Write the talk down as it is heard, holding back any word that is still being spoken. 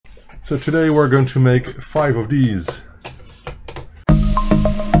So today we're going to make 5 of these.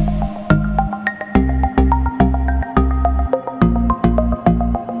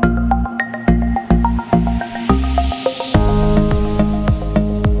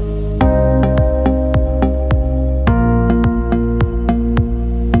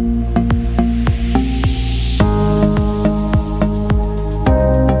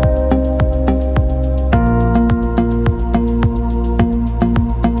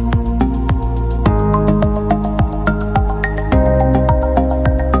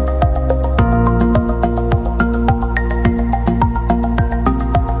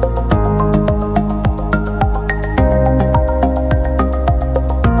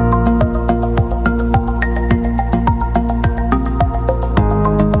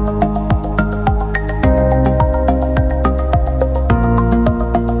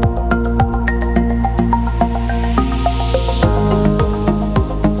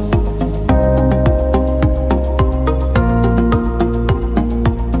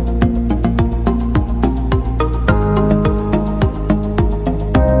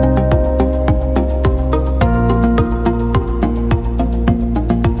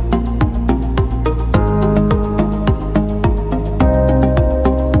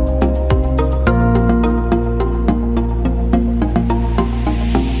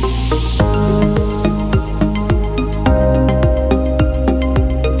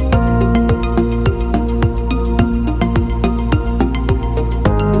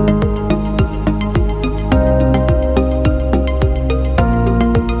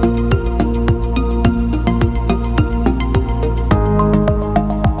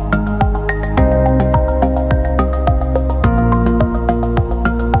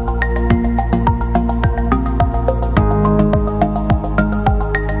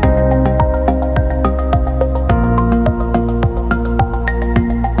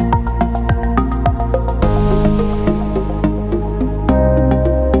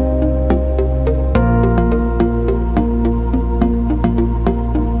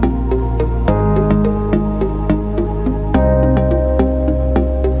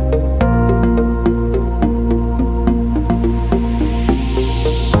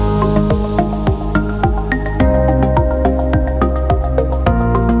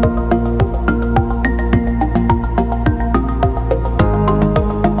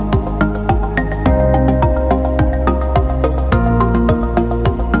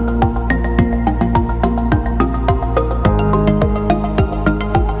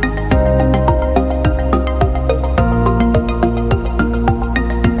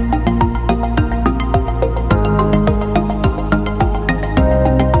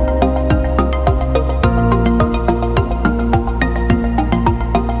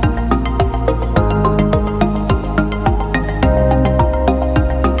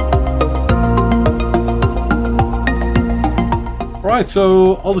 Alright,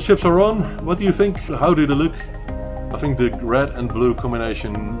 so all the chips are on. What do you think? How do they look? I think the red and blue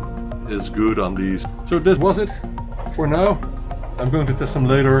combination is good on these. So this was it for now. I'm going to test them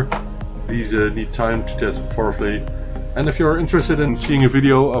later. These need time to test thoroughly. And if you're interested in seeing a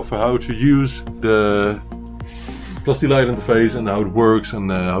video of how to use the PlusDlite interface and how it works and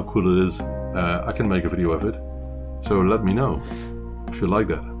how cool it is, I can make a video of it. So let me know if you like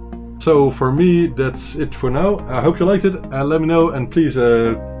that. So for me, that's it for now. I hope you liked it. Let me know, and please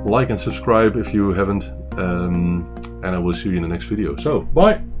like and subscribe if you haven't. And I will see you in the next video. So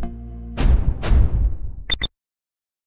bye!